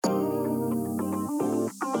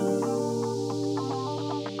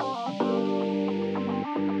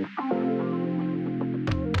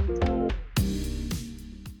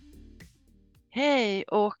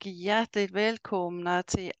och hjärtligt välkomna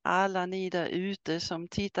till alla ni där ute som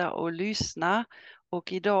tittar och lyssnar.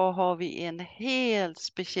 Och idag har vi en helt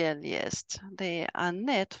speciell gäst. Det är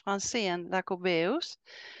Annette Frandsén Jacobeus.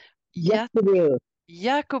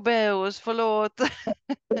 Jacobeus, förlåt.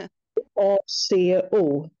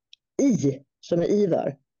 A-C-O-I, som är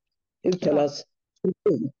Ivar, uttalas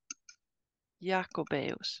I.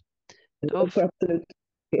 Jacobeus. Absolut.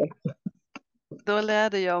 Då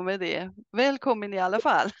lärde jag mig det. Välkommen i alla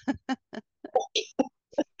fall.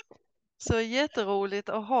 Så jätteroligt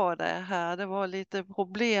att ha dig här. Det var lite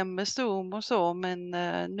problem med Zoom och så, men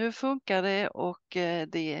nu funkar det och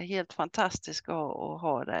det är helt fantastiskt att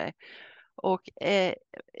ha dig. Och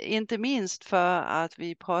inte minst för att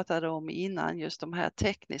vi pratade om innan just de här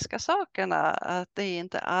tekniska sakerna, att det är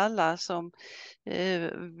inte alla som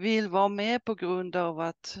vill vara med på grund av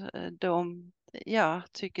att de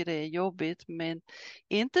tycker det är jobbigt, men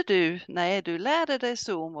inte du. Nej, du lärde dig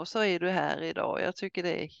Zoom och så är du här idag. Jag tycker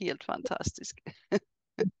det är helt fantastiskt.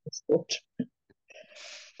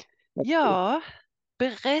 Ja,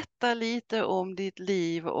 berätta lite om ditt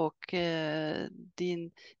liv och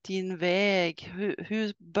din väg.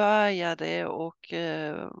 Hur började det och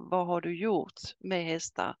vad har du gjort med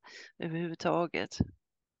hästar överhuvudtaget?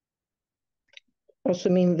 Alltså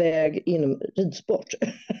min väg inom ridsport.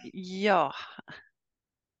 Ja.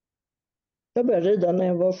 Jag började rida när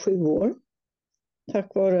jag var 7 år.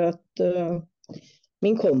 Tack vare att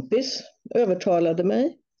min kompis övertalade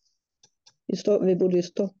mig. Vi bodde i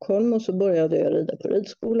Stockholm och så började jag rida på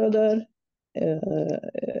ridskola där.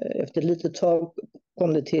 Efter ett litet tag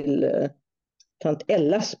kom det till tant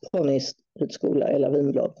Ellas ponnyridskola, Ella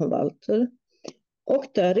Winblad från Walter. Och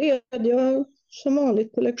där red jag som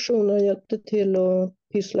vanligt på lektioner, hjälpte till att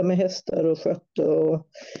pyssla med hästar och skötte och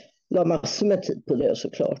la massor med tid på det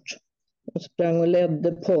såklart. Jag sprang och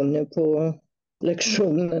ledde ponny på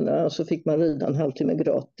lektionerna och så fick man rida en halvtimme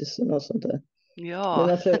gratis och sånt där. Ja.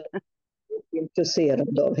 Mina föräldrar var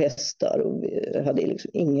intresserade av hästar och vi hade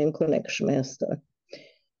liksom ingen connection med hästar.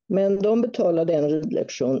 Men de betalade en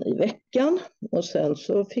ridlektion i veckan och sen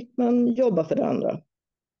så fick man jobba för det andra.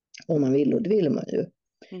 Om man ville, och det ville man ju.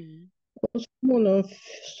 Mm. Och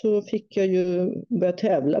så fick jag ju börja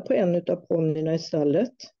tävla på en av ponnyerna i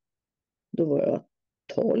stallet. Då var jag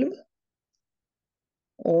 12.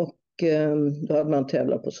 Och då hade man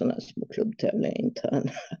tävlat på sådana här små klubbtävlingar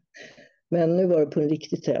interna. Men nu var det på en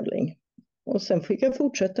riktig tävling. Och sen fick jag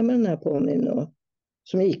fortsätta med den här ponnyn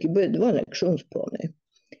som gick, det var en lektionsponny.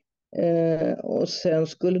 Och sen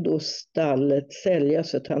skulle då stallet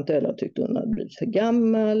säljas för tant Ella tyckte hon hade blivit för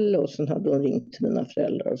gammal och sen hade hon ringt till mina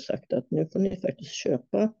föräldrar och sagt att nu får ni faktiskt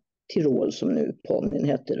köpa Tirol som nu ponnyn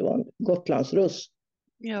hette, det var en Gotlandsruss.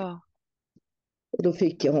 Ja. Och då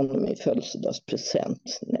fick jag honom i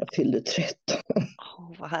födelsedagspresent när jag fyllde 13.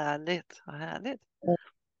 Vad härligt, vad härligt.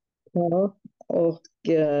 Ja, och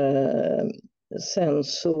sen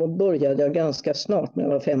så började jag ganska snart när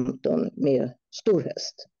jag var 15 med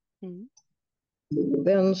storhäst. Mm. En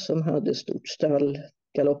vän som hade stort stall,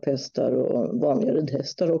 galopphästar och vanliga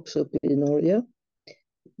ridhästar också uppe i Norge.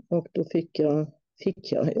 Och då fick jag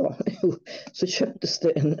så köptes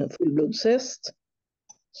det en fullblodshäst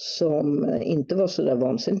som inte var så där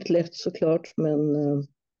vansinnigt lätt såklart, men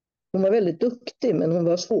hon var väldigt duktig, men hon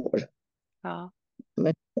var svår. Ja.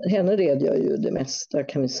 Men henne red jag ju det mesta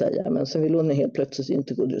kan vi säga, men sen ville hon helt plötsligt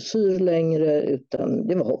inte gå dressyr längre utan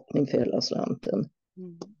det var hoppning för hela slanten.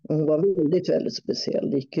 Mm. Hon var väldigt, väldigt speciell.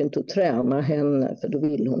 Det gick ju inte att träna henne för då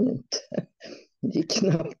ville hon inte. Det gick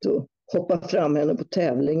knappt att hoppa fram henne på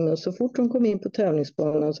tävling, men så fort hon kom in på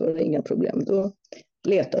tävlingsbanan så var det inga problem. Då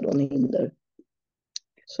letade hon hinder.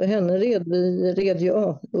 Så henne red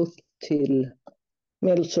jag upp till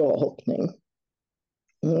medelstor hoppning.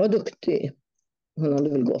 Hon var duktig. Hon hade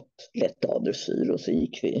väl gått lätt A-dressyr och så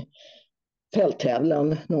gick vi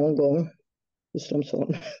fälttävlan någon gång i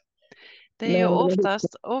Strömsholm. Det är ju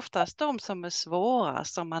oftast de som är svåra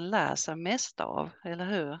som man lär sig mest av, eller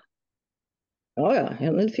hur? Ja,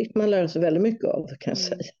 henne fick man lära sig väldigt mycket av kan jag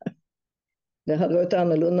säga. Det hade varit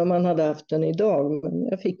annorlunda om man hade haft den idag, men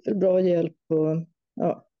jag fick väl bra hjälp och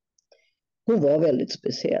ja. Hon var väldigt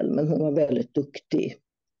speciell, men hon var väldigt duktig.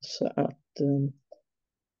 Så att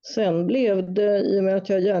sen blev det, i och med att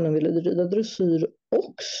jag gärna ville rida dressyr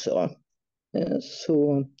också,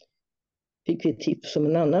 så fick vi tips om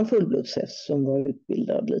en annan fullblodshäst som var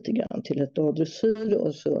utbildad lite grann till ett A-dressyr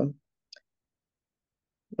och så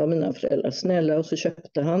var mina föräldrar snälla och så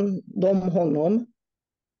köpte de honom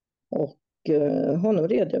och honom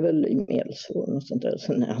red jag väl i Medelsvåren och sånt där.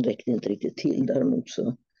 Sen han räckte inte riktigt till, däremot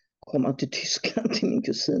så kom han till Tyskland till min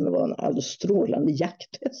kusin och var en alldeles strålande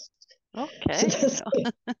jakthäst. Okej. Ja.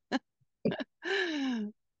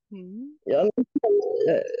 Mm. Ja,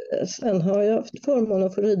 sen har jag haft förmånen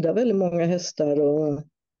att få rida väldigt många hästar och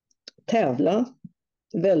tävla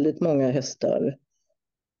väldigt många hästar.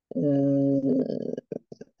 Eh,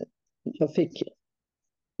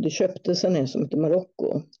 det köptes en häst som heter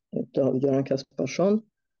Marocko av Göran Kasparsson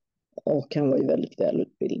och han var ju väldigt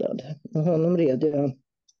välutbildad. Med honom red jag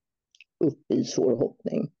upp i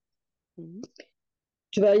svårhoppning. Mm.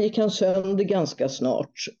 Tyvärr gick han sönder ganska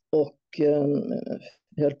snart och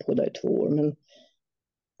höll på där i 2 år. Men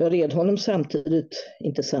jag red honom samtidigt,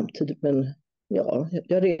 inte samtidigt, men ja,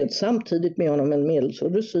 jag red samtidigt med honom en medelsvår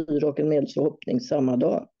dressyr och en medelsvår hoppning samma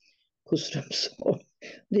dag på Strömsholm.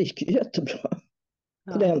 Det gick ju jättebra på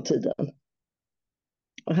Ja. den tiden.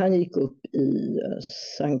 Och han gick upp i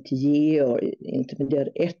Sankt Georg,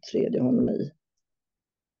 intermediär 1 red jag honom i.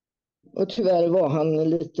 Och tyvärr var han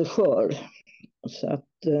lite skör. Så att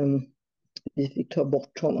vi fick ta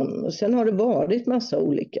bort honom. Och sen har det varit massa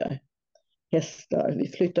olika hästar. Vi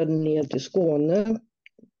flyttade ner till Skåne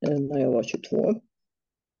när jag var 22.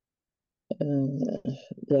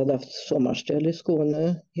 Vi hade haft sommarställe i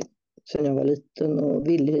Skåne sen jag var liten och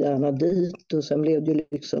ville gärna dit. Och sen blev det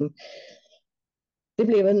liksom... Det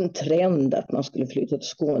blev en trend att man skulle flytta till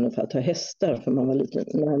Skåne för att ha hästar. För man var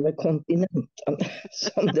lite närmare kontinenten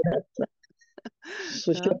som det hette.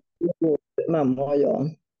 Så köpte mamma och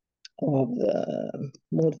jag av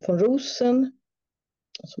Maud von Rosen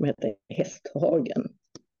som heter Hästhagen.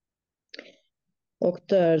 Och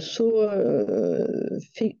där så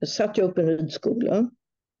satte jag upp en ridskola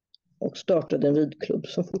och startade en ridklubb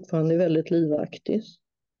som fortfarande är väldigt livaktig.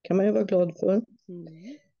 Kan man ju vara glad för.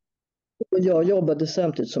 Mm. Och jag jobbade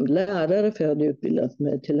samtidigt som lärare för jag hade utbildat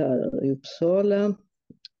mig till lärare i Uppsala.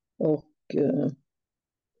 Och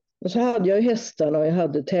så hade jag hästarna och jag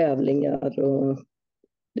hade tävlingar och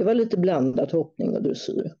det var lite blandat hoppning och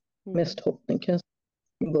dressyr. Mest hoppning kan jag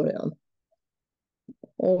säga i början.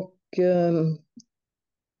 Och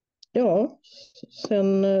ja,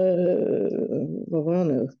 sen, vad var jag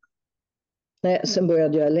nu? Nej, sen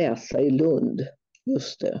började jag läsa i Lund,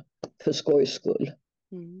 just det, för skojs skull.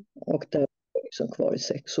 Mm. Och där var jag liksom kvar i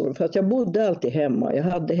 6 år. För att jag bodde alltid hemma, jag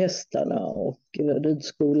hade hästarna och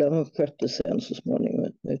ridskolan sköttes sen så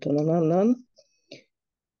småningom utan någon annan.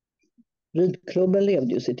 Ridklubben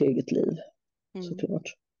levde ju sitt eget liv,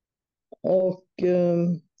 såklart. Och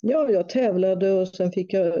ja, jag tävlade och sen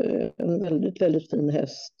fick jag en väldigt, väldigt fin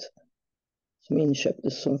häst som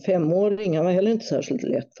inköptes som 5-åring. Han var heller inte särskilt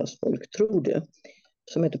lätt fast folk tror det.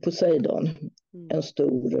 Som heter Poseidon. En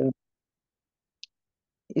stor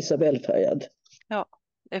Isabellfärgad. Ja,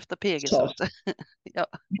 efter Pegasus. Ja.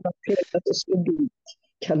 Pegasus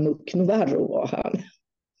Kalmuk Novarro var han.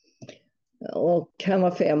 Och han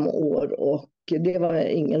var 5 år och det var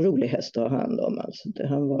ingen rolig häst att ha hand om. Alltså.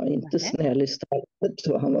 Han var inte snäll i stallet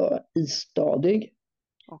så han var istadig.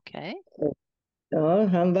 Okej. Ja,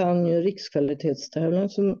 han vann ju rikskvalitetstävlan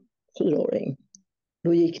som 4-åring.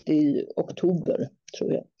 Då gick det i oktober,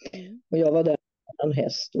 tror jag. Och jag var där med en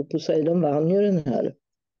häst. Och Poseidon vann ju den här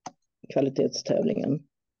kvalitetstävlingen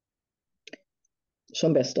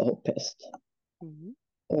som bästa hopphäst.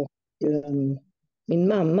 Och min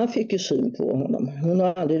mamma fick ju syn på honom. Hon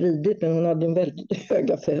har aldrig ridit, men hon hade en väldigt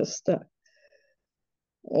höga för hästar.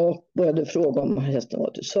 Och började fråga om hästen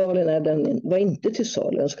var till salu. Nej, den var inte till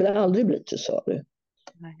salu. Den skulle aldrig bli till salu.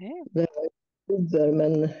 Det var i oktober,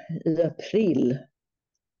 men i april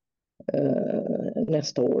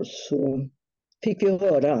nästa år så fick vi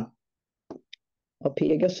höra av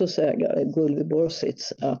Pegasus ägare Gulvi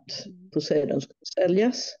Borsits att Poseidon skulle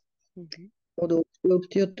säljas. Och då åkte jag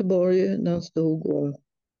upp till Göteborg där han stod och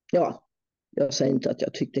ja, jag säger inte att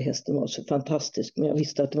jag tyckte hästen var så fantastisk, men jag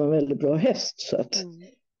visste att det var en väldigt bra häst så att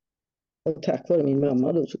och tack vare min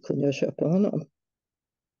mamma då så kunde jag köpa honom.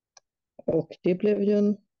 Och det blev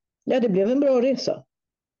ju det blev en bra resa.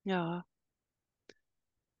 Ja.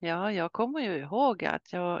 Ja, jag kommer ju ihåg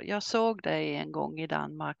att jag såg dig en gång i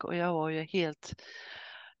Danmark och jag var ju helt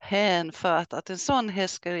hänfört att en sån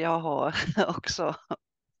häst ska jag ha också.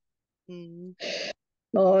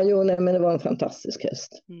 Ja, jo, nej, men det var en fantastisk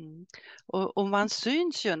häst. Och man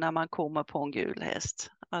syns ju när man kommer på en gul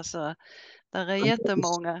häst. Alltså, där är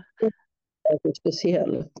jättemånga. Det är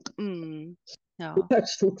speciell. Ja. Det är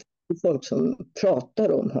faktiskt fortfarande folk som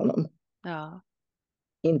pratar om honom. Ja.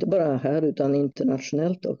 Inte bara här utan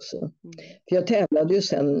internationellt också. För jag tävlade ju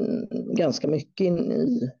sen ganska mycket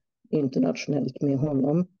internationellt med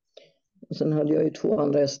honom. Och sen hade jag ju 2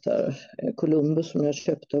 andra hästar. Columbus som jag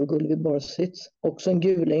köpte av Gulvi Borsits. Också en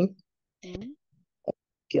guling.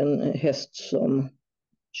 Och en häst som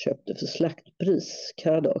köpte för slaktpris,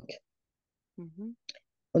 Karadak. Mhm.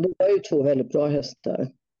 Och det var ju 2 väldigt bra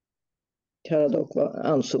hästar. Caradoc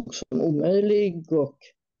ansågs som omöjlig och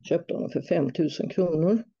köpte honom för 5 000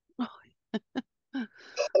 kronor.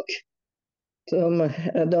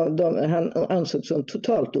 Han ansågs som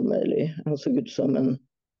totalt omöjlig. Han såg ut som en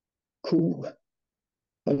ko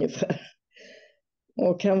ungefär.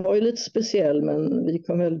 Och han var ju lite speciell, men vi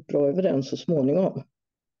kom väldigt bra överens så småningom.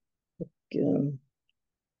 Och,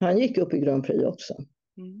 han gick upp i Grand Prix också.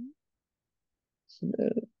 Mm.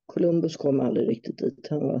 Columbus kom aldrig riktigt dit.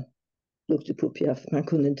 Han var duktig på piaff, men han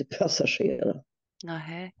kunde inte passagera.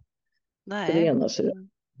 Nej. Det var det Nej. ena sidan. Mm.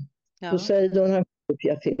 Ja. Poseidon, han kunde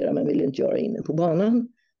piaffera men ville inte göra inne på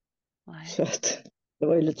banan. Nej. Så att det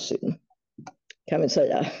var ju lite synd, kan vi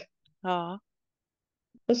säga. Ja.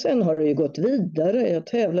 Och sen har det ju gått vidare. Jag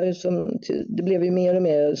tävlar ju det blev ju mer och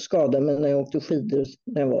mer skada när jag åkte skidor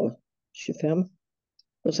när jag var 25.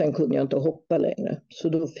 Och sen kunde jag inte hoppa längre. Så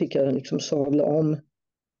då fick jag liksom sadla om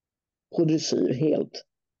på dressyr helt.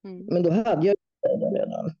 Mm. Men då hade jag det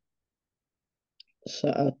redan. Så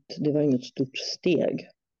att det var inget stort steg.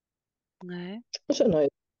 Nej. Och sen har jag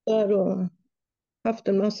där och haft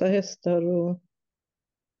en massa hästar och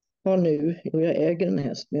har nu, och jag äger en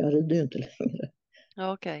häst men jag rider ju inte längre.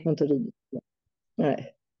 Okej. Jag har inte ridit.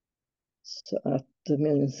 Nej. Så att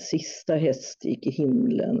min sista häst gick i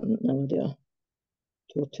himlen, när var det?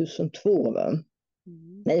 2002 va?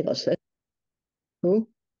 Mm. Nej, vad säger jag?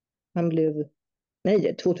 Han blev,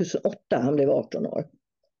 nej 2008, han blev 18 år.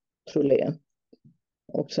 Trolé.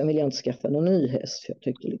 Och sen vill jag inte skaffa någon ny häst för jag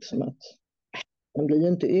tyckte liksom att han blir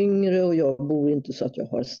inte yngre och jag bor inte så att jag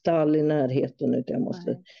har stall i närheten utan jag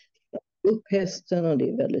måste Nej. upp hästen och det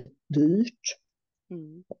är väldigt dyrt.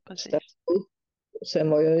 Mm. Precis. Sen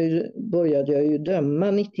började jag ju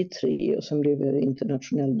döma 93 och sen blev jag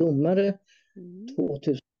internationell domare Mm.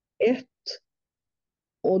 2001.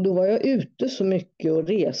 Och då var jag ute så mycket och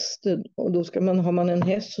reste och då har man en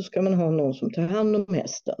häst så ska man ha någon som tar hand om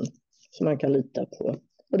hästen som man kan lita på.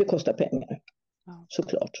 Och det kostar pengar, Ja.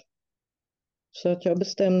 såklart. Så att jag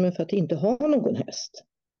bestämde mig för att inte ha någon häst.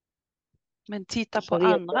 Men titta på Så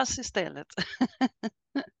andras istället.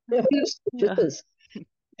 ja, just det, Ja. precis.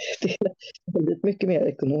 Det har blivit mycket mer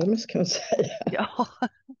ekonomiskt kan man säga. Ja.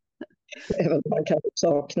 Även om man kan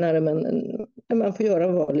sakna det, men man får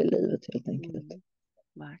göra val i livet helt enkelt. Mm.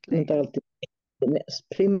 Det är inte Verkligen. alltid det mest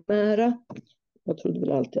primära. Jag trodde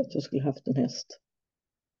väl alltid att jag skulle haft en häst.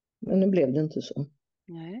 Men nu blev det inte så.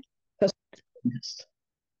 Nej. Fast en häst.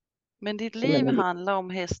 Men ditt Som liv en handlar om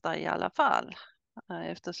hästar i alla fall.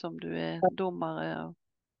 Eftersom du är domare. Och,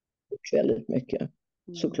 väldigt mycket,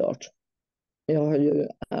 mm. såklart. Jag har ju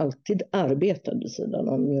alltid arbetat vid sidan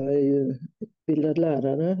om. Jag är ju utbildad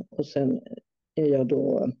lärare och sen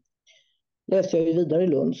läste jag ju vidare i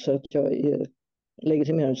Lund så att jag är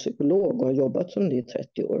legitimerad psykolog och har jobbat som det i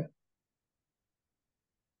 30 år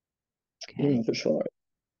Okej. inom försvaret.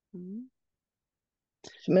 Mm.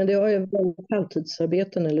 Men det har ju varit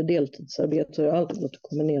halvtidsarbeten eller deltidsarbeten och alltid gått att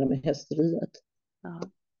kombinera med hästeriet. Ja.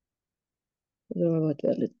 Det har varit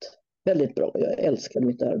väldigt, väldigt bra. Jag älskar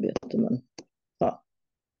mitt arbete men ja.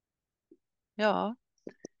 Ja.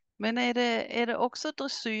 Men är det också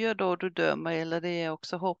dressyr då du dömer eller det är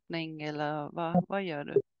också hoppning eller vad gör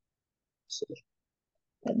du? Så,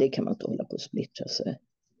 det kan man inte hålla på att splittra sig.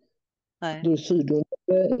 Nej.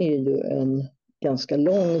 Dressyrdomare är ju en ganska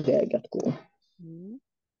lång väg att gå Mm.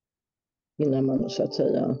 innan man så att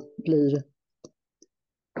säga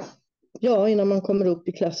innan man kommer upp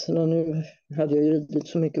i klassen. Och nu hade jag ju ridit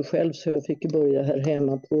så mycket själv så jag fick börja här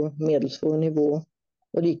hemma på medelsvår nivå.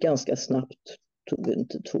 Och det gick ganska snabbt, tog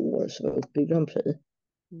inte 2 år så var jag uppe i Grand Prix.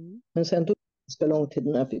 Mm. Men sen tog det ganska lång tid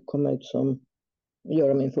när jag fick komma ut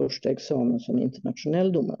göra min första examen som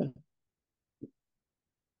internationell domare.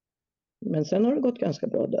 Men sen har det gått ganska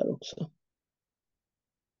bra där också.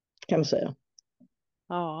 Kan man säga.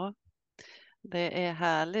 Ja, det är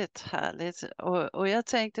härligt. Och jag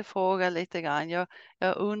tänkte fråga lite grann. Jag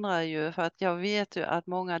undrar ju för att jag vet ju att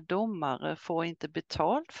många domare får inte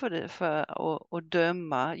betalt för det för att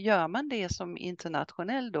döma. Gör man det som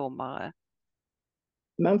internationell domare?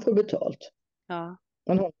 Man får betalt. Ja,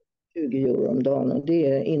 Man har 20 euro om dagen och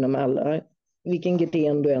det är inom vilken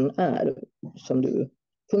gren du än är som du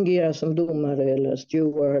fungerar som domare eller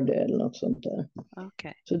steward eller något sånt där.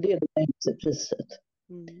 okej. Så det är det lägsta priset.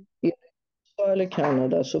 Mm. I USA eller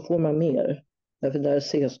Kanada så får man mer. Därför där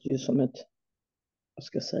ses det ju som ett, vad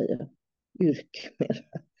ska jag säga, yrke mer.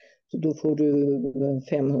 Så då får du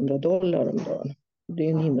 $500 om dagen. Det är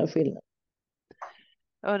en himla skillnad.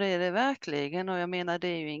 Ja, det är det verkligen. Och jag menar, det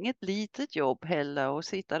är ju inget litet jobb heller att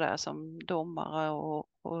sitta där som domare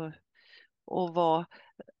och vara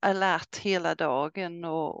alert hela dagen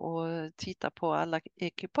och titta på alla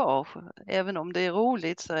ekipage. Även om det är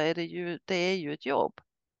roligt så är det är ju ett jobb.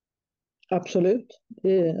 Absolut.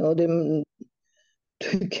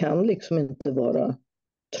 Du kan liksom inte vara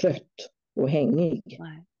trött och hängig.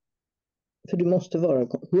 Nej. För du måste vara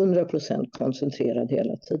 100% koncentrerad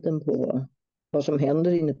hela tiden på vad som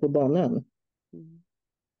händer inne på banan. Mm.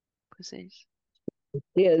 Precis.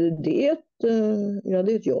 Det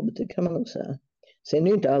är ett jobb, det kan man nog säga. Sen är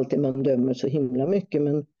det inte alltid man dömer så himla mycket,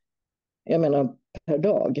 men jag menar per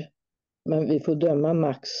dag. Men vi får döma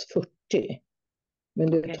max 40.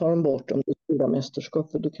 Men det Okej. tar de bort om det är stora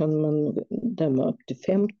mästerskap, för då kan man döma upp till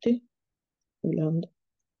 50 ibland.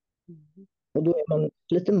 Mm. Och då är man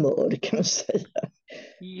lite mör, kan man säga.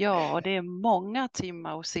 Ja, det är många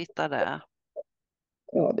timmar att sitta där.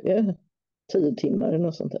 Ja, det är 10 timmar eller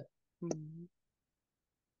något sånt där. Mm.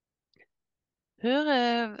 Hur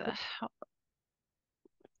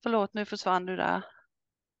förlåt, nu försvann du där.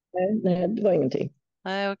 Nej, det var ingenting.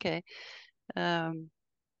 Nej, okej.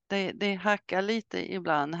 Det hackar lite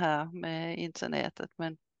ibland här med internetet,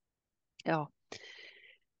 men ja.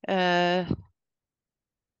 Eh,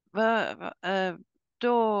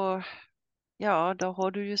 då, ja, då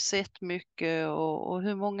har du ju sett mycket och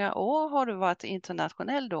hur många år har du varit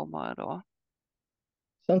internationell domare då?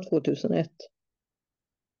 Sedan 2001.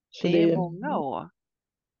 Så Det är det är många år.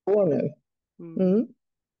 år nu. Mm.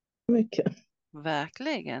 Mycket.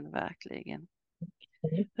 Verkligen, verkligen.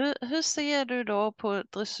 Mm. Hur ser du då på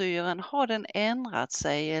dressyren? Har den ändrat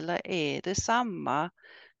sig eller är det samma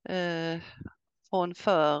eh, från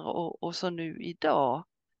förr och så nu idag?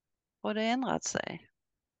 Har det ändrat sig?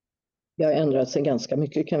 Det har ändrat sig ganska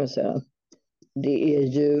mycket, kan vi säga. Det är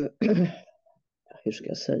ju, hur ska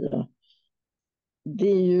jag säga? Det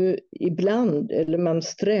är ju ibland, eller man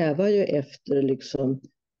strävar ju efter liksom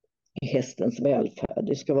hästens välfärd.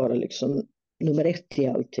 Det ska vara liksom nummer ett i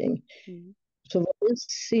allting. Mm. Så vad vi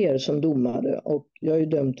ser som domare, och jag har ju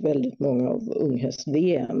dömt väldigt många av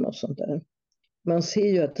unghäst-VM och sånt där. Man ser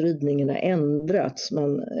ju att ridningen har ändrats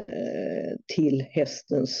till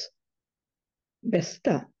hästens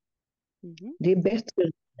bästa. Mhm. Det är bättre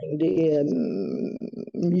ridning, det är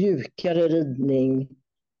mjukare ridning.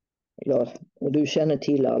 Ja, och du känner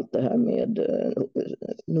till allt det här med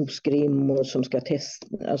nosgrimmor som ska testa.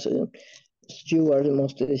 Alltså, steward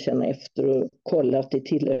måste känna efter och kolla att det är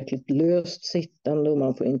tillräckligt löst sittande, och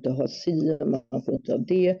man får inte ha si, man får inte ha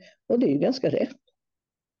det. Och det är ju ganska rätt.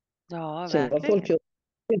 Ja, Sen vad folk verkligen.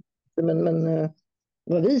 gör, men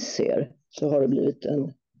vad vi ser så har det blivit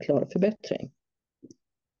en klar förbättring.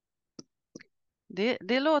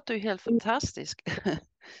 Det låter ju helt fantastiskt.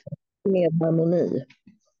 Mer harmoni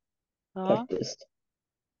Ja, faktiskt.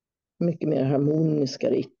 Mycket mer harmoniska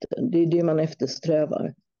ritter. Det är det man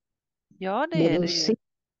eftersträvar. ja, det är Både det att ju. se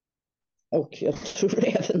och jag tror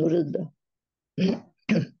även att rida.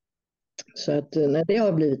 Så att nej, det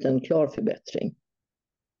har blivit en klar förbättring.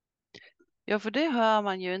 Ja, för det hör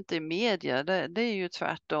man ju inte i media. Det är ju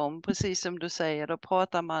tvärtom. Precis som du säger, då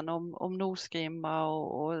pratar man om nosgrimma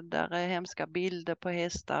och där är hemska bilder på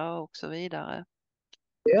hästar och så vidare.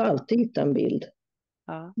 Jag har alltid hittat en bild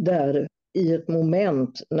Ja. där i ett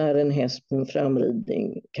moment när en häst på en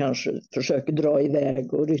framridning kanske försöker dra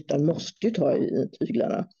iväg, och ryttaren måste ju ta i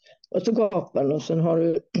tyglarna. Och så gapar den, och sen har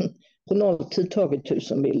du på nolltid tagit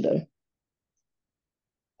 1000 bilder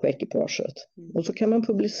på ekipaget. Mm. Och så kan man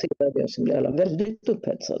publicera det, som blir alla väldigt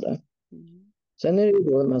upphetsade. Mm. Sen är det ju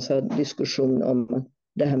då en massa diskussion om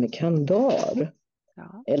det här med kandar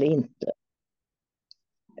Ja. eller inte.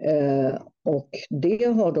 Och det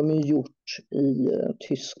har de ju gjort i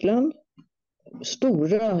Tyskland.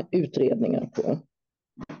 Stora utredningar på.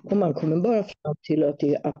 Och man kommer bara fram till att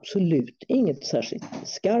det är absolut inget särskilt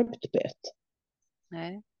skarpt bett.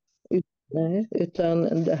 Nej. Nej,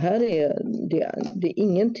 utan det här det är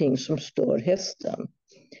ingenting som stör hästen.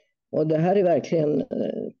 Och det här är verkligen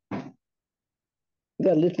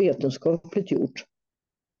väldigt vetenskapligt gjort.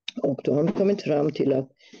 Och då har de kommit fram till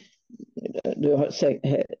att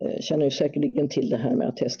känner ju säkerligen till det här med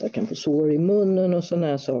att hästar kan få sår i munnen och sådana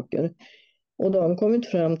här saker. Och då har de kommit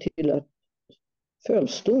fram till att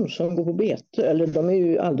fölston som går på bete, eller de är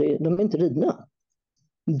ju aldrig, de är inte ridna.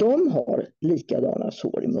 De har likadana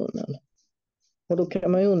sår i munnen. Och då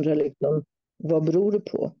kan man ju undra liksom, vad beror det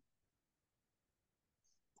på?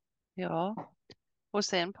 Ja. Och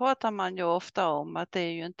sen pratar man ju ofta om att det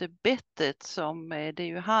är ju inte bettet det är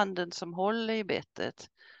ju handen som håller i bettet.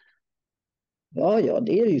 Ja,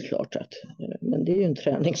 det är ju klart att, men det är ju en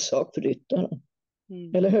träningssak för ryttaren.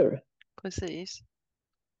 Mm. Eller hur? Precis.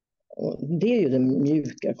 Och det är ju den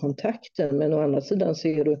mjuka kontakten, men å andra sidan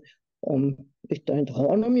ser du om ryttaren inte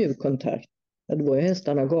har någon mjukkontakt, då börjar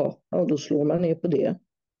hästarna gapa och då slår man ner på det.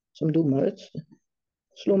 Som domare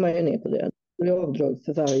slår man ju ner på det. Det är avdrag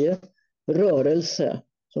för varje rörelse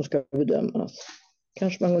som ska bedömas.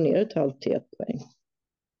 Kanske man går ner ett halvt till 1 poäng.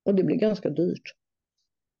 Och det blir ganska dyrt.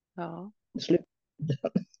 Ja, Slut.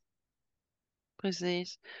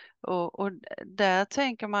 precis. Och där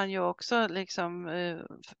tänker man ju också liksom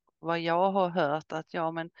vad jag har hört att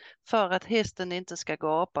ja, men för att hästen inte ska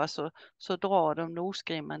gapa så drar de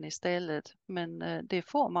nosgrimman istället. Men det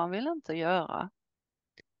får man väl inte göra?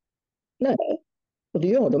 Nej, och det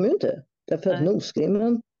gör de ju inte. Därför att Nej.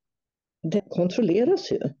 nosgrimman, det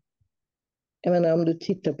kontrolleras ju. Jag menar om du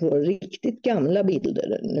tittar på riktigt gamla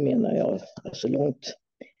bilder, nu menar jag alltså långt,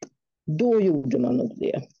 då gjorde man nog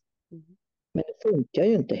det. Mm. Men det funkar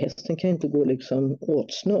ju inte, hästen kan ju inte gå liksom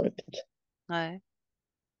åtsnörpt. Nej,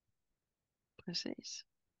 precis.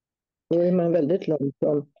 Då är man väldigt långt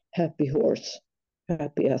från happy horse,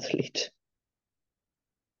 happy athlete.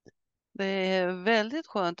 Det är väldigt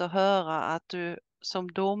skönt att höra att du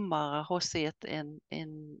som domare har sett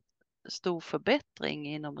en stor förbättring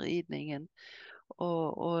inom ridningen.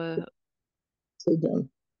 Och Tiden.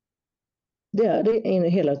 Det är det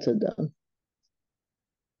hela tiden.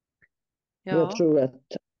 Jag ja, tror att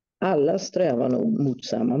alla strävar nog mot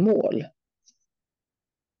samma mål.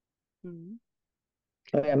 mm,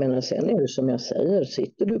 Och jag menar, sen är det som jag säger,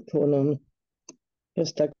 sitter du på någon,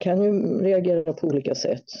 hästar kan ju reagera på olika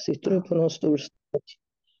sätt. Sitter du ja, på någon stor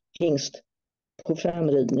hingst på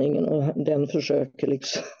framridningen och den försöker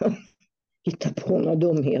liksom hitta på några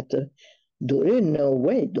dumheter, då är det no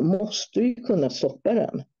way, då måste du kunna stoppa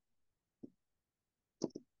den.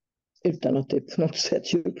 Utan att det är på något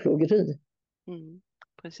sätt djurplågeri.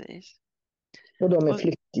 precis. Och de är Och,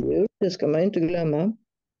 flyktdjur, det ska man inte glömma.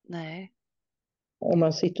 nej, Om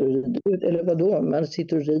man sitter och rider, eller vadå, man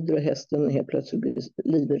sitter och rider och hästen helt plötsligt blir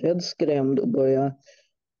livrädd, skrämd och börjar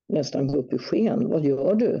nästan gå upp i sken. Vad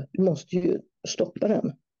gör du? Du måste ju stoppa den.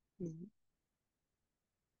 mm,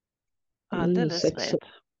 Det är ju alldeles sex som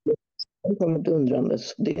rätt. kommer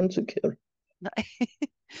undrandes, det är inte så kul. Nej.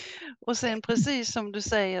 Och sen precis som du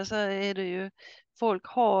säger så är det ju, folk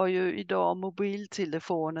har ju idag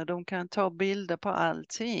mobiltelefoner, de kan ta bilder på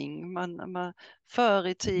allting. Förr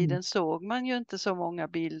i tiden såg man ju inte så många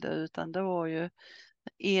bilder utan det var ju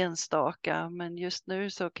enstaka, men just nu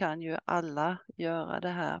så kan ju alla göra det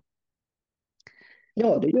här.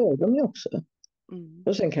 Ja, det gör de ju också. Mm.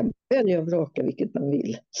 Och sen kan man välja och vraka vilket man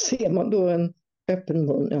vill. Ser man då en öppen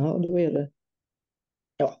mun, ja då är det,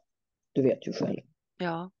 ja, du vet ju själv.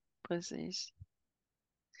 Ja, precis.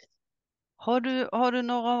 Har du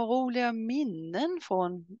några roliga minnen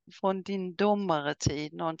från din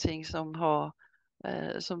domaretid? Någonting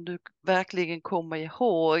som du verkligen kommer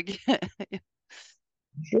ihåg?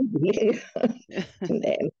 Rolig.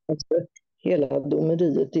 Nej, alltså, hela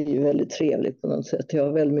domeriet är ju väldigt trevligt på något sätt. Jag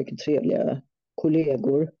har väldigt mycket trevliga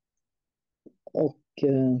kollegor.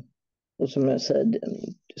 Och som jag säger, du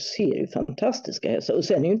ser ju fantastiska hästar. Och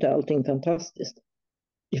sen är ju inte allting fantastiskt.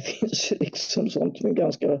 Det finns ju liksom sånt som är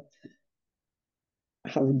ganska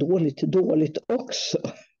halvdåligt till dåligt också.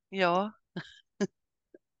 Ja.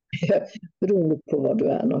 Beroende på var du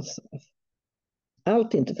är någonstans.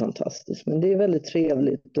 Allt är inte fantastiskt, men det är väldigt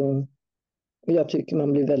trevligt. Och jag tycker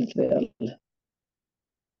man blir väldigt väl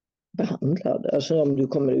behandlad. Alltså om du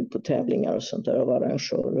kommer ut på tävlingar och sånt där av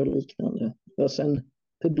arrangörer och liknande. Vad sen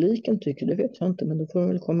publiken tycker, det vet jag inte, men då får de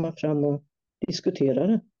väl komma fram och diskutera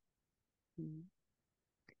det. Mm.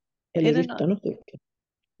 Är Eller det, nå- ryttarna tycker.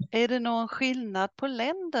 är det någon skillnad på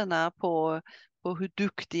länderna på hur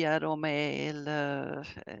duktiga de är eller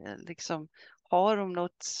liksom har de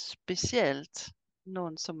något speciellt?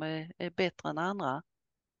 Någon som är bättre än andra?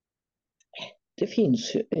 Det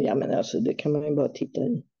finns ju, ja men alltså det kan man ju bara titta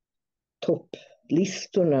i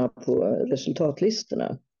topplistorna på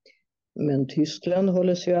resultatlistorna. Men Tyskland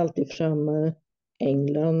håller sig ju alltid framme.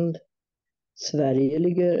 England, Sverige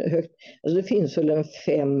ligger högt. Alltså det finns väl en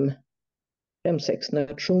fem, sex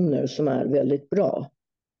nationer som är väldigt bra.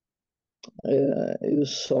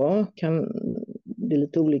 USA kan, det är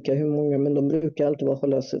lite olika hur många, men de brukar alltid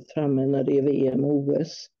hålla sig framme när det är VM och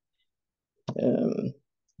OS.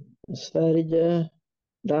 Sverige,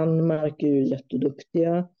 Danmark är ju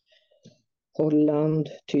jätteduktiga. Holland,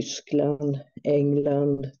 Tyskland,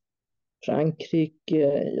 England,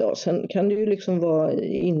 Frankrike. Ja, sen kan det ju liksom vara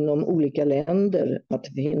inom olika länder att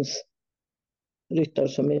det finns ryttare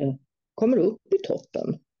som kommer upp i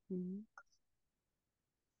toppen. Mm.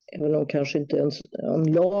 Även om kanske inte ens, om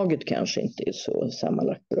laget kanske inte är så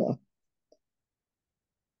sammanlagt bra.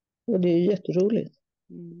 Och det är ju jätteroligt.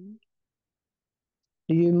 Mm.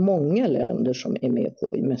 Det är ju många länder som är med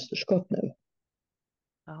på i mästerskap nu.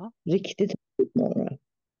 Ja. Riktigt, riktigt många.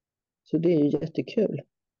 Så det är ju jättekul.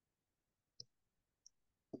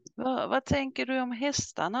 Vad tänker du om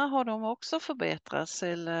hästarna? Har de också förbättrats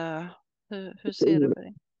eller hur ser du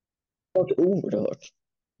Oerhört, på det? oerhört.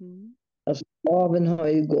 Mm. Alltså, aveln har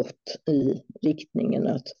ju gått i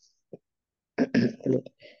riktningen förlåt,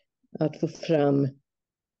 att få fram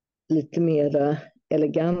lite mera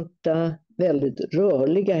eleganta, väldigt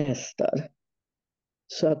rörliga hästar.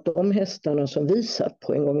 Så att de hästarna som vi satt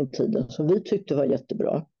på en gång i tiden, som vi tyckte var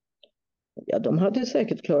jättebra, ja, de hade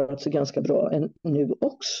säkert klarat sig ganska bra nu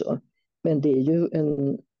också. Men det är ju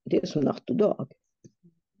det är som natt och dag.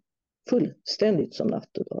 Fullständigt som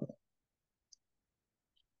natt och dag.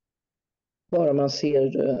 Bara man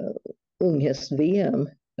ser unghäst-VM.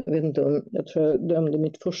 Jag vet inte om, jag tror jag dömde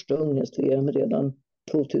mitt första unghäst-VM redan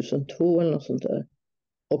 2002 eller något sånt där.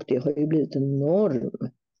 Och det har ju blivit en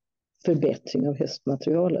enorm förbättring av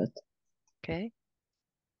hästmaterialet. Okej.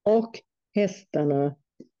 Och hästarna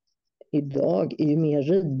idag är ju mer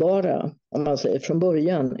ridbara, om man säger från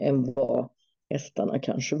början, än vad hästarna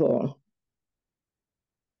kanske var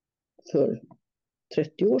för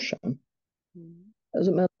 30 år sedan. Mm.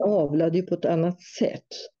 Alltså man avlade ju på ett annat sätt.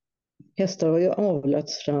 Hästar har ju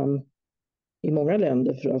avlats fram i många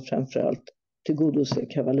länder för att framförallt tillgodose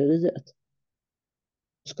kavalleriet.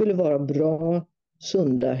 Det skulle vara bra,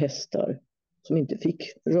 sunda hästar som inte fick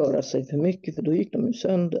röra sig för mycket, för då gick de ju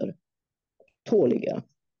sönder. Tåliga.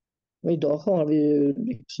 Och idag har vi ju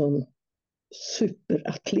liksom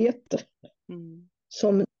superatleter Mm.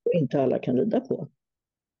 som inte alla kan rida på.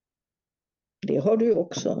 Det har du ju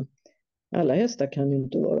också. Alla hästar kan ju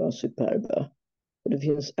inte vara superba. Och det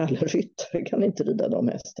finns, alla ryttare kan inte rida de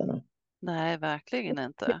hästarna. Nej, verkligen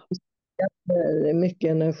inte. Det är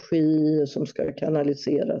mycket energi som ska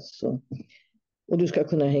kanaliseras. Och du ska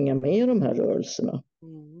kunna hänga med i de här rörelserna.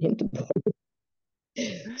 Mm. Inte bara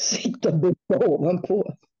sitta och buppa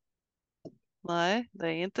ovanpå. Nej, det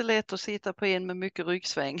är inte lätt att sitta på en med mycket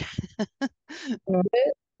ryggsväng.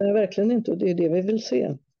 Nej, verkligen inte. Och det är det vi vill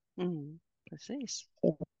se. Mm. Precis.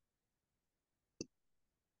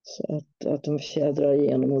 Så att de fjädrar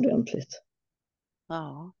igenom ordentligt.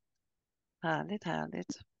 Ja, härligt,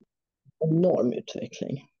 härligt. Enorm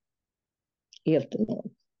utveckling. Helt enorm.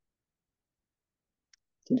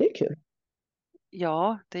 Så det är kul.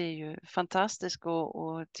 Ja, det är ju fantastiskt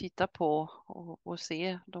att titta på och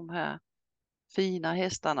se de här fina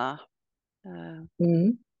hästarna.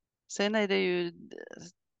 Mm. Sen är det ju,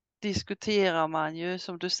 diskuterar man ju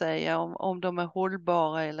som du säger om de är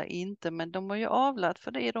hållbara eller inte, men de har ju avlat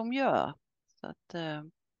för det de gör. Så att,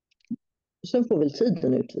 Sen får väl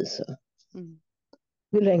tiden utvisa. mm,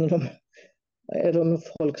 Hur länge är de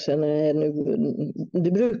folk sen är nu.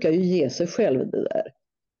 Det brukar ju ge sig själv det där.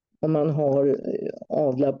 Om man har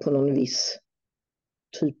avlat på någon viss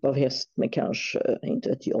typ av häst med kanske,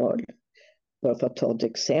 inte ett jag, bara för att ta ett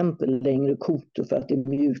exempel, längre kotor för att det är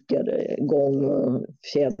mjukare gång och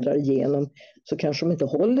fjädrar igenom, så kanske de inte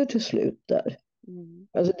håller till slut där. mm,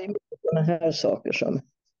 Alltså det är sådana här saker som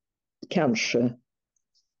kanske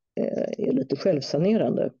är lite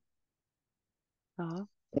självsanerande, ja.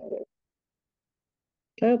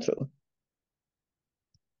 kan jag tro.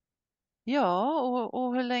 Ja,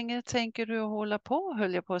 och hur länge tänker du hålla på,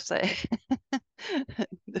 höll jag på att säga.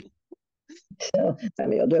 Ja,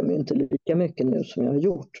 men jag dömer inte lika mycket nu som jag har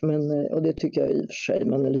gjort, och det tycker jag i och för sig,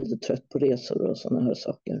 man är lite trött på resor och sådana här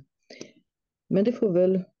saker. Men det får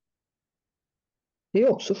väl, det är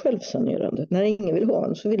också självsanerande. När ingen vill ha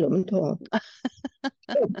en så vill de inte ha en.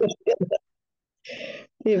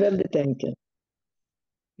 Det är väldigt enkelt.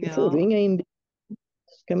 Det får du Ja. inga inbjudningar.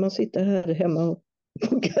 Ska man sitta här hemma och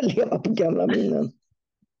leva på gamla minnen?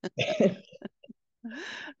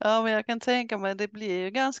 Ja, men jag kan tänka mig det blir ju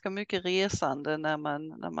ganska mycket resande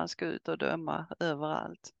när man ska ut och döma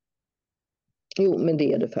överallt. Jo, men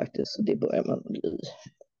det är det faktiskt. Det börjar man bli.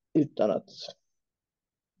 Utan att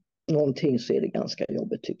någonting så är det ganska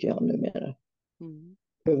jobbigt tycker jag numera. Mm.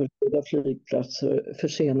 Överfyllda flygplatser,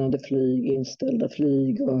 försenade flyg, inställda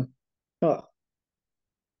flyg och ja,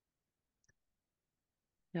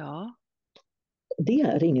 Ja, det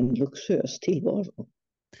är ingen luxuös tillvaro.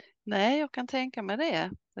 nej, jag kan tänka mig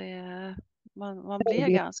det. Man blir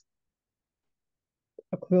ganska...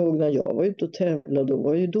 Jag kommer ihåg när jag var ute och tävlade, då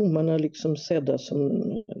var ju domarna liksom sedda som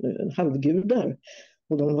halvgudar.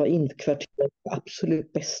 Och de var inkvarterade på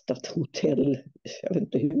absolut bästa hotell. Jag vet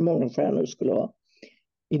inte hur många stjärnor det skulle ha.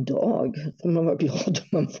 Idag får man vara glad om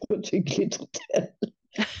man får ett hyggligt hotell.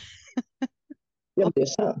 Ja, det är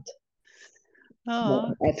sant.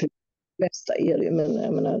 Ja, Nej, för det bästa är det ju, men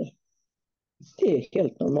jag menar, Det är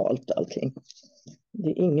helt normalt allting. Det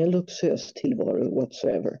är ingen luxuös tillvaro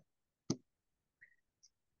whatsoever.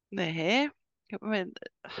 Nej, men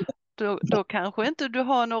då kanske inte du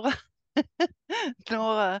har några,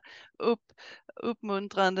 några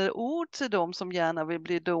uppmuntrande ord till dem som gärna vill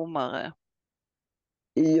bli domare.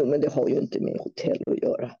 Jo, men det har ju inte med hotell att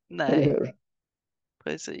göra, eller Nej, hur?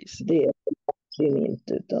 precis. Det är det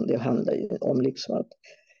inte, utan det handlar ju om liksom att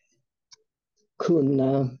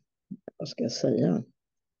kunna, vad ska jag säga,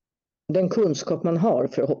 den kunskap man har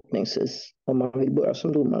förhoppningsvis om man vill börja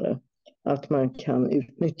som domare, att man kan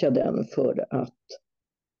utnyttja den för att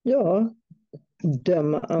ja,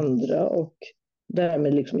 döma andra och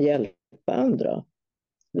därmed liksom hjälpa andra.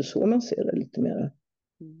 Det är så man ser det lite mer,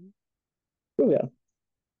 Mm. tror jag.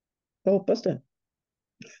 Jag hoppas det.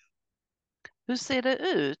 Hur ser det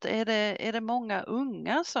ut? Är det många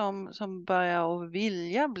unga som börjar och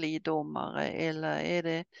vilja bli domare, eller är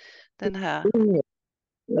det den här?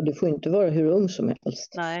 Ja, du får inte vara hur ung som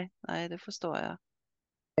helst. Nej, det förstår jag.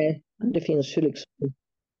 Det finns ju liksom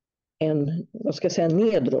en, vad ska jag säga,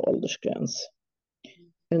 nedre åldersgräns.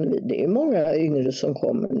 Men det är många yngre som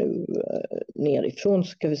kommer nu nerifrån,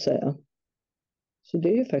 ska vi säga. Så det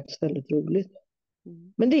är ju faktiskt väldigt roligt.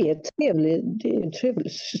 Mm. Men det är en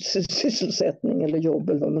trevlig sysselsättning eller jobb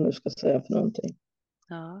eller vad man nu ska säga för någonting.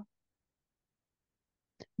 Ja.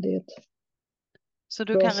 Det är ett Så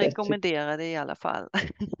du bra kan sätt. rekommendera det i alla fall.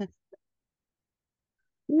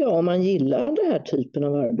 Ja, om man gillar den här typen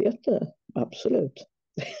av arbete, absolut.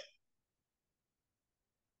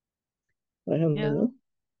 Vad händer Ja, nu?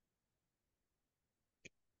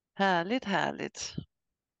 härligt, härligt.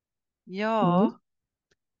 Ja, Mm.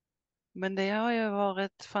 men det har ju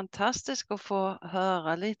varit fantastiskt att få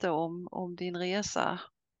höra lite om din resa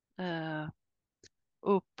eh,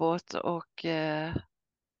 uppåt, och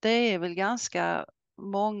det är väl ganska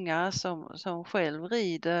många som själv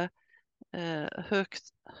rider högt,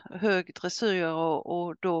 hög dressyr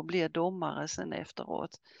och då blir domare sen efteråt.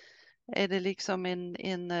 Är det liksom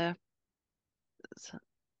s-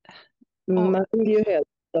 Man och, vill ju helst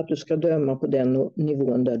att du ska döma på den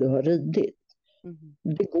nivån där du har ridit. mm,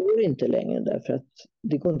 Det går inte längre därför att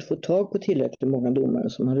det går inte att få tag på tillräckligt många domare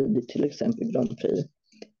som har ridit till exempel Grand Prix.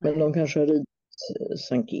 Men nej, de kanske har ridit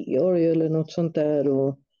Sankt Georg eller något sånt där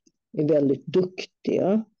och är väldigt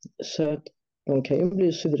duktiga. Så att de kan ju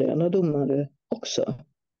bli suveräna domare också.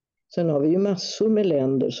 Sen har vi ju massor med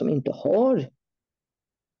länder som inte har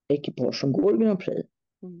ekipage som går Grand Prix.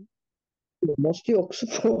 mm, De måste ju också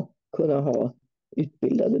få kunna ha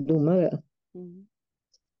utbildade domare. mm,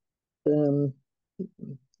 Um,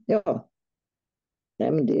 ja,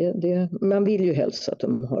 nej, men man vill ju helst att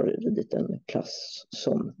de har ridit en klass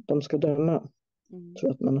som de ska döma. Jag mm.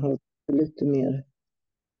 tror att man har lite mer,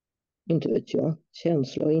 inte vet jag,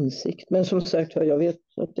 känsla och insikt. Men som sagt, jag vet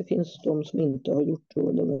att det finns de som inte har gjort det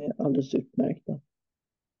och de är alldeles utmärkta.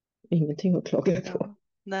 Ingenting att klaga på. Ja.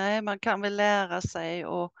 Nej, man kan väl lära sig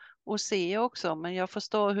och se också, men jag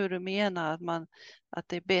förstår hur du menar att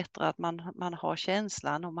det är bättre att man har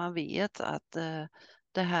känslan och man vet att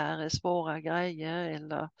det här är svåra grejer,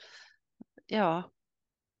 eller ja.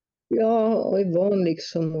 Ja, och är van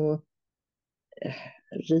liksom att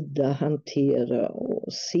rida, hantera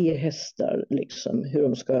och se hästar, liksom hur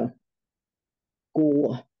de ska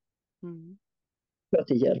gå, Mm. för att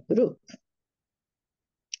det hjälper upp.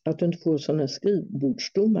 Att du inte får sådana här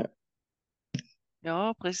skrivbordsdomar.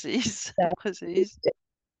 Ja, precis, precis.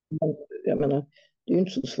 Jag menar, det är ju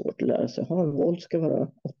inte så svårt att lära sig. Ha en volt ska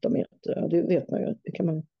vara 8 meter, ja, det vet man ju. Det kan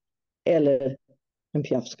man, eller en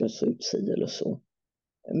piaff ska se ut si eller så.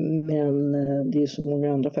 Men det är så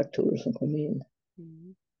många andra faktorer som kommer in.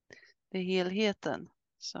 Mm. Det är helheten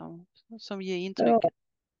som ger intryck. Ja,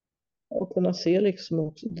 och kunna se liksom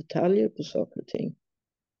också detaljer på saker och ting.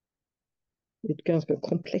 Det är ett ganska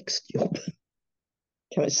komplext jobb,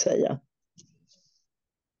 kan vi säga.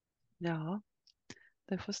 Ja,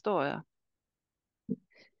 det förstår jag.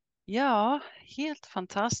 Ja, helt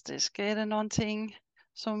fantastiskt. Är det någonting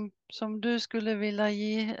som du skulle vilja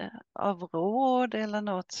ge av råd eller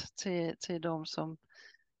något till de som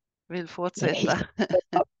vill Nej, fortsätta?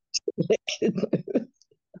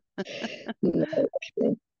 nej, verkligen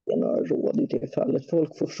inte några råd i det fallet.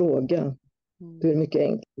 Folk får fråga. Det är Mm. mycket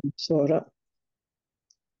enkelt att svara.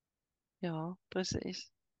 Ja,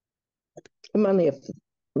 precis. Och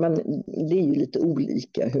det är ju lite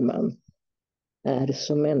olika hur man är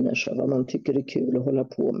som människa, vad man tycker är kul att hålla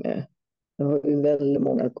på med. Jag har ju väldigt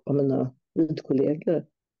många av mina ridkollegor,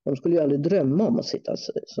 de skulle ju aldrig drömma om att sitta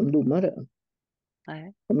som domare.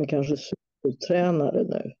 Nej. De är kanske supertränare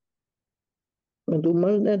nu. Men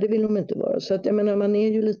domare, nej, det vill de inte vara. Så att jag menar, man är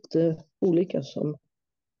ju lite olika som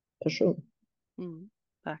person.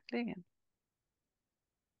 Verkligen.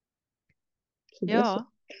 Så det är så.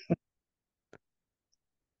 Ja,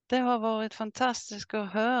 det har varit fantastiskt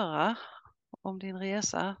att höra om din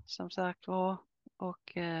resa som sagt var.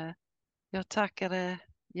 Och jag tackar dig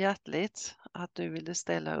hjärtligt att du ville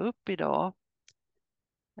ställa upp idag.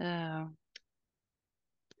 Eh,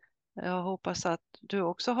 jag hoppas att du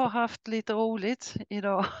också har haft lite roligt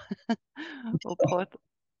idag och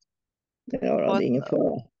Ja, det är ingen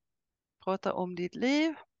fara. prata om ditt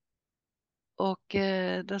liv. Och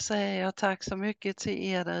då säger jag tack så mycket till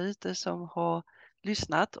er där ute som har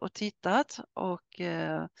lyssnat och tittat och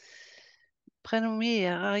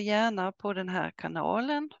prenumerera gärna på den här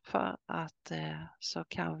kanalen för att så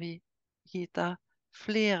kan vi hitta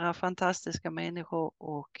flera fantastiska människor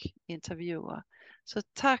och intervjua. Så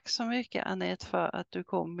tack så mycket Annette för att du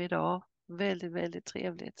kom idag. Väldigt, väldigt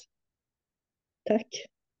trevligt. Tack.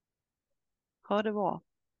 Ha det bra.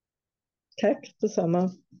 Tack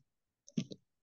detsamma.